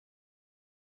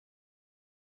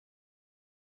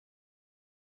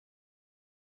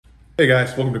Hey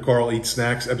guys, welcome to Carl Eats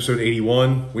Snacks, episode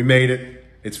 81. We made it.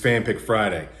 It's Fan Pick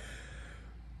Friday.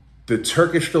 The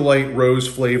Turkish Delight rose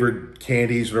flavored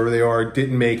candies, whatever they are,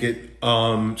 didn't make it.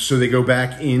 So they go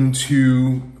back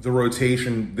into the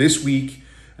rotation this week.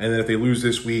 And then if they lose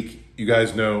this week, you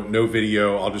guys know, no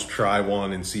video. I'll just try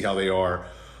one and see how they are.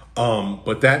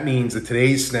 But that means that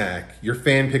today's snack, your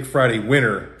Fan Pick Friday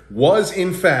winner, was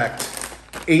in fact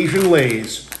Asian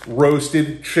Lay's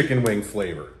roasted chicken wing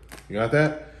flavor. You got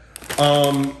that?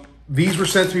 These were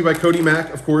sent to me by Cody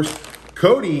Mack, of course.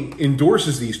 Cody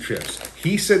endorses these chips.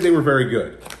 He said they were very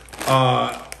good.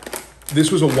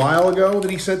 This was a while ago that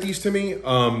he sent these to me,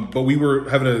 but we were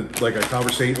having a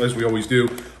conversation, as we always do,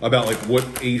 about like what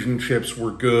Asian chips were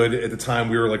good. At the time,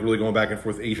 we were like really going back and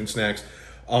forth with Asian snacks.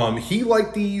 He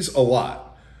liked these a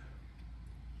lot.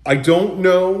 I don't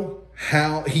know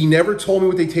how, he never told me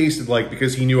what they tasted like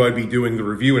because he knew I'd be doing the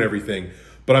review and everything,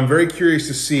 but I'm very curious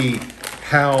to see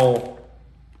how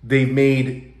they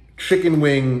made chicken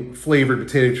wing flavored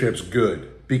potato chips good,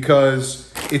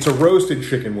 because it's a roasted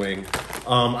chicken wing.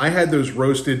 I had those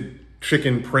roasted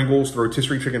chicken Pringles, the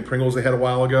rotisserie chicken Pringles they had a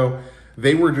while ago.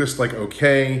 They were just like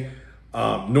okay.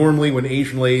 Normally when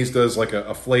Asian Lay's does like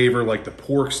a flavor, like the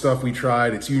pork stuff we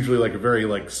tried, it's usually like a very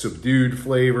like subdued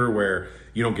flavor where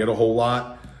you don't get a whole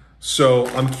lot. So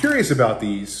I'm curious about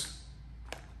these.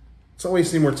 Let's not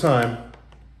waste any more time.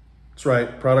 That's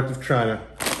right, product of China.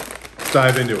 Let's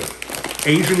dive into it.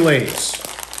 Asian Lay's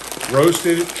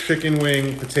roasted chicken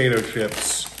wing potato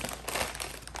chips.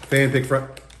 Fan Pick Friday.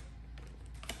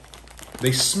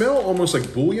 They smell almost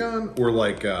like bouillon or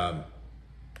like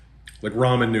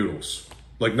ramen noodles.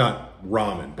 Like not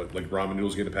ramen, but like ramen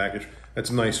noodles get in a package. That's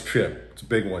a nice chip. It's a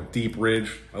big one. Deep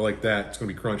ridge. I like that. It's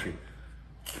gonna be crunchy.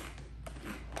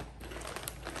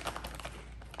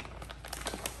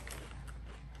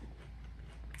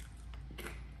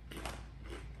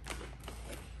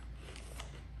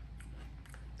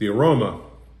 The aroma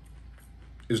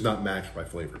is not matched by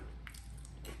flavor.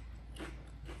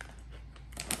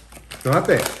 Not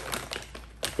bad,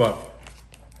 but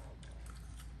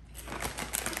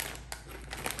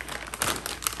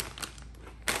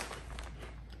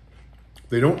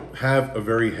they don't have a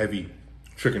very heavy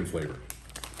chicken flavor.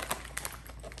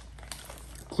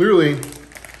 Clearly,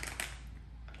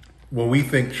 when we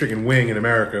think chicken wing in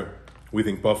America, we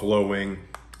think buffalo wing,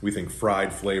 we think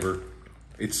fried flavor.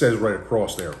 It says right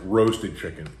across there, roasted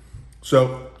chicken.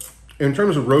 So in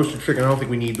terms of roasted chicken, I don't think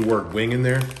we need the word wing in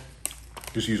there.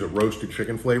 Just use a roasted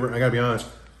chicken flavor. I gotta be honest,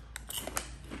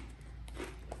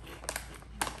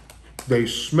 they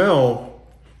smell,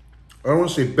 I don't want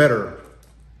to say better,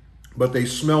 but they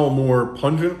smell more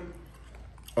pungent.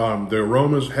 The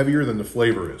aroma is heavier than the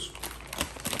flavor is.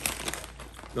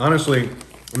 Honestly,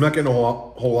 I'm not getting a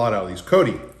whole lot out of these.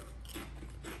 Cody,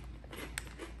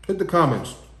 hit the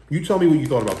comments. You tell me what you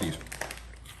thought about these.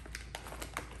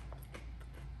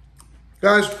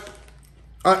 Guys,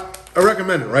 I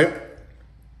recommend it, right?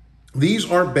 These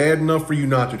aren't bad enough for you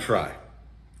not to try.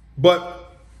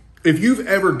 But if you've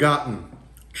ever gotten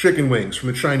chicken wings from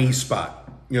the Chinese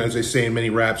spot, you know, as they say in many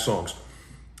rap songs,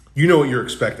 you know what you're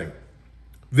expecting.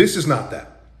 This is not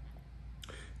that.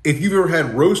 If you've ever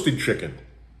had roasted chicken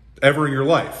ever in your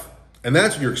life, and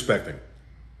that's what you're expecting,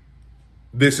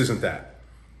 this isn't that.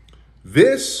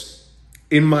 This,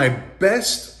 in my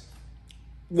best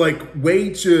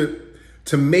way to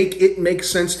make it make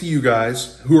sense to you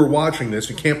guys who are watching this,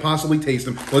 you can't possibly taste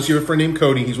them unless you have a friend named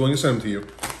Cody, he's willing to send them to you.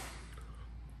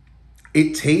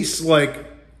 It tastes like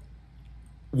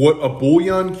what a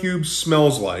bouillon cube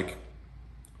smells like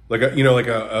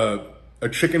a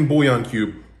chicken bouillon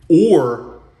cube,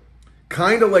 or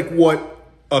kind of like what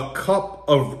a cup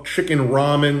of chicken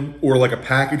ramen or like a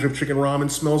package of chicken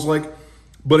ramen smells like.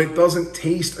 But it doesn't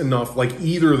taste enough like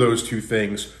either of those two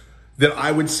things that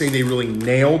I would say they really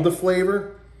nailed the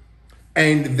flavor.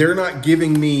 And they're not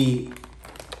giving me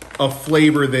a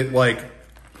flavor that like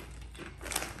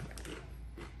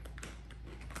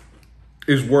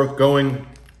is worth going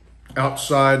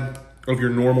outside of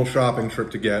your normal shopping trip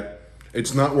to get.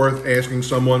 It's not worth asking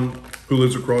someone who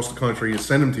lives across the country to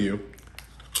send them to you.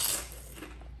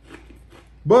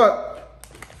 But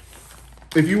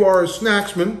if you are a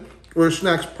snacksman, or a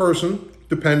snacks person,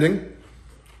 depending,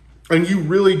 and you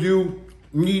really do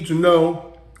need to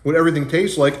know what everything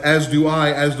tastes like, as do I,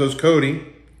 as does Cody,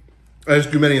 as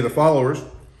do many of the followers,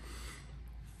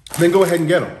 then go ahead and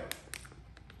get them.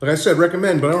 Like I said,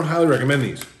 recommend, but I don't highly recommend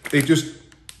these.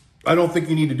 I don't think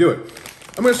you need to do it.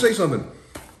 I'm gonna say something.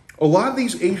 A lot of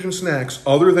these Asian snacks,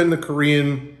 other than the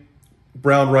Korean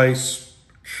brown rice,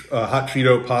 hot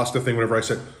Cheeto pasta thing, whatever I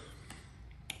said,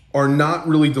 are not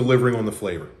really delivering on the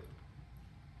flavor.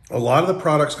 A lot of the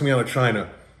products coming out of China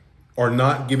are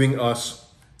not giving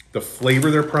us the flavor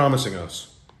they're promising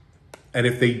us. And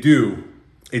if they do,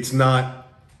 it's not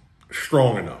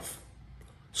strong enough.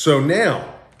 So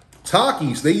now,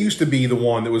 Takis, they used to be the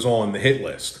one that was on the hit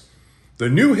list. The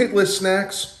new hit list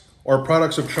snacks are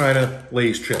products of China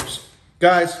Lay's chips.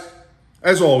 Guys,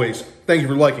 as always, thank you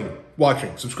for liking,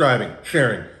 watching, subscribing,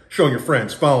 sharing, showing your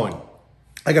friends, following.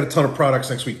 I got a ton of products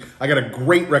next week. I got a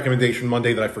great recommendation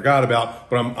Monday that I forgot about,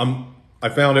 but I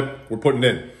found it. We're putting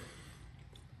it in.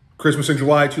 Christmas in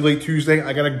July, Too Late Tuesday.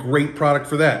 I got a great product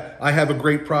for that. I have a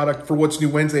great product for What's New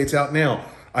Wednesday. It's out now.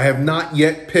 I have not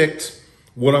yet picked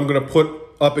what I'm going to put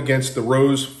up against the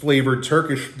rose-flavored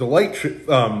Turkish Delight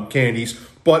candies,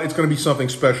 but it's going to be something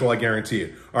special, I guarantee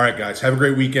it. All right, guys, have a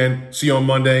great weekend. See you on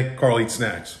Monday. Carl eats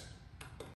snacks.